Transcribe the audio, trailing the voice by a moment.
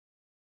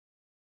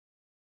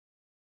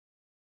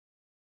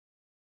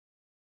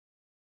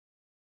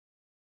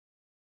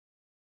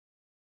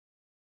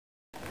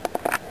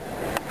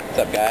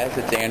up, guys?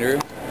 It's Andrew.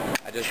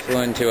 I just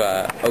flew into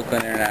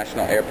Oakland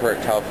International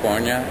Airport,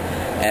 California,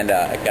 and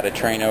got a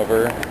train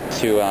over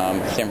to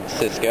San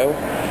Francisco,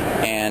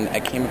 and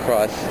I came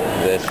across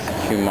this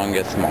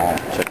humongous mall.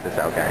 Check this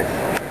out, guys.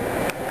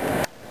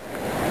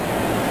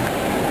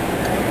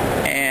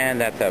 And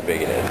that's how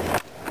big it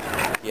is.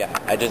 Yeah,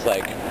 I just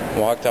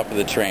walked off of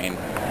the train,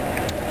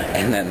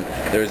 and then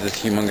there was this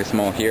humongous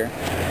mall here,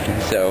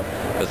 so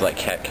I was like,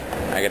 heck,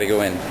 I gotta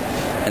go in.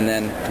 And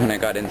then when I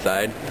got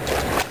inside,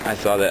 I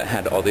saw that it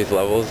had all these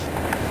levels,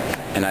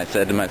 and I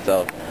said to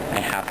myself, I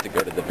have to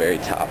go to the very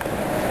top.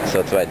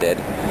 So that's what I did,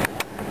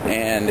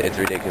 and it's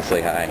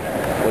ridiculously high.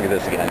 Look at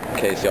this again, in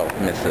case y'all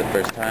missed it the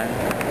first time.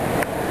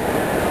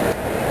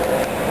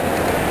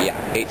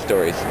 Yeah, 8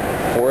 stories.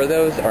 4 of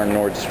those are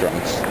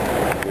Nordstrom's,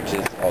 which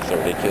is also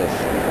ridiculous.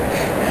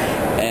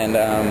 And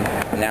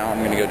now I'm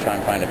going to go try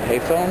and find a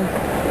payphone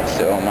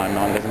so my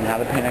mom doesn't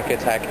have a panic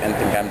attack and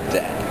think I'm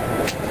dead.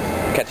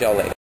 Catch y'all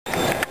later.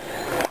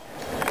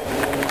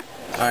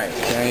 Alright,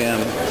 here I am.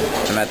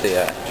 I'm at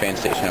the train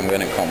station. I'm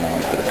going to call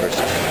mom for the first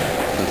time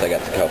since I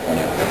got to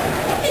California.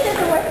 It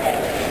doesn't work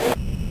there.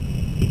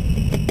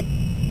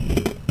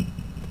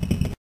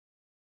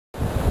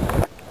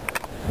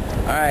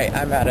 Alright,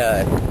 I'm at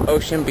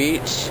Ocean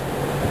Beach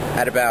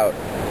at about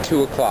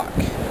 2 o'clock.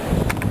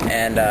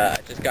 And I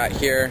just got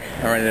here.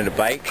 I rented a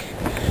bike.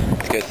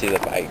 Let's go see the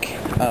bike.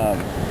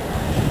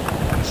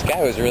 This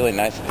guy was really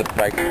nice at the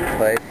bike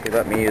place. He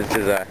let me use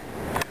his a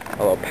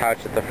little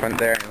pouch at the front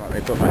there and let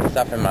me put my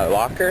stuff in my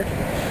locker,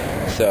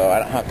 so I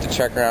don't have to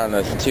check around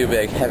those 2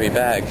 big heavy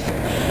bags.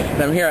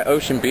 And I'm here at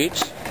Ocean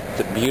Beach. It's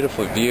a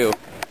beautiful view.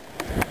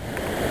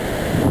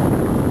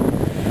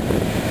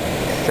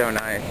 So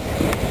nice.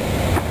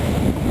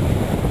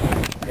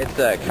 It's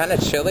kind of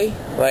chilly.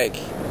 Like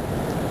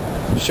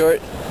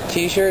short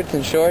t-shirts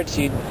and shorts,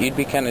 you'd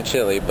be kind of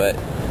chilly, but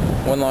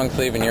one long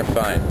sleeve and you're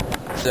fine.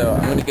 So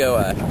I'm gonna go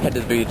head to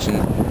the beach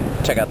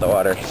and check out the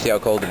water, see how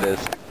cold it is.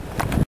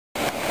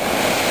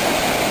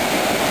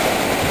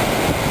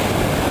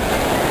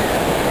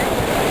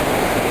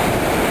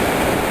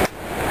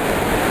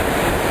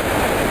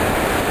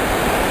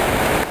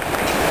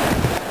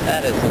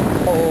 That is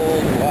some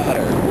cold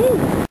water.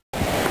 Woo!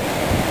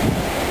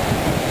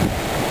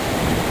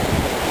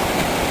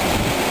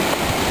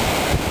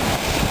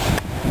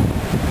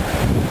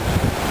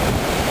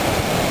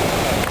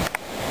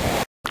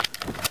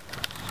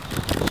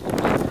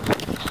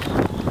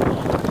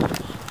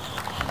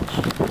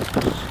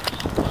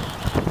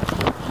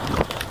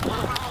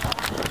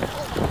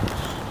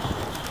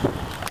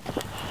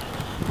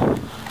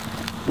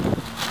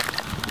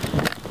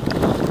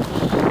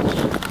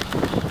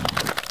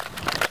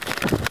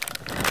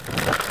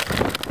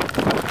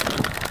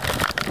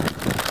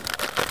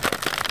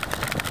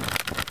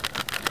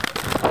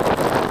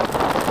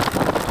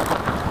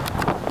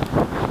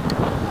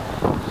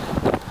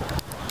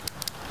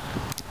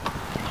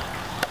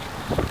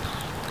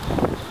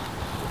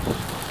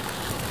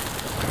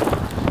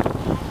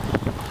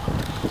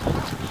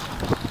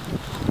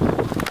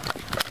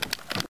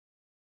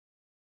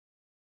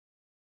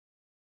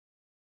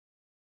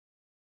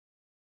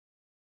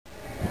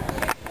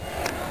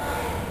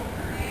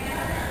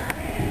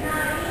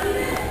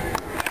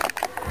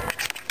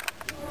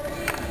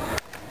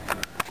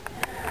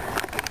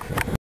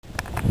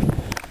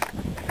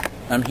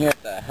 I'm here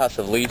at the House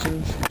of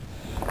Legions,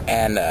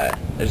 and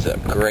there's a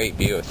great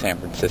view of San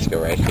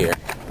Francisco right here.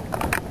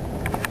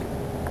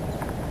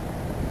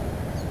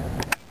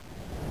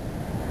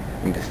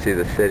 You can just see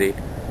the city.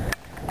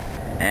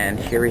 And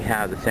here we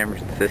have the San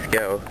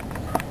Francisco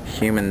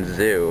Human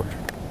Zoo.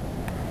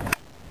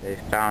 They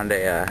found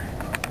a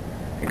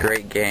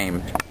great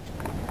game.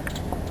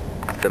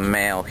 The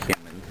male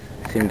humans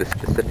seem to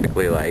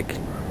specifically like,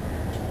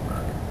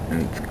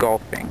 and it's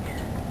golfing.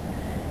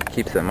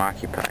 Keeps them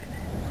occupied.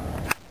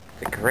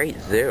 It's a great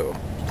zoo.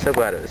 I'm so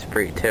glad it was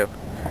free too.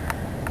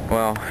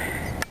 Well,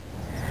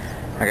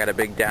 I got a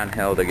big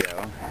downhill to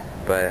go,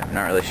 but I'm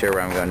not really sure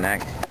where I'm going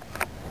next.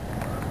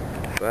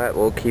 But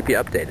we'll keep you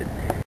updated.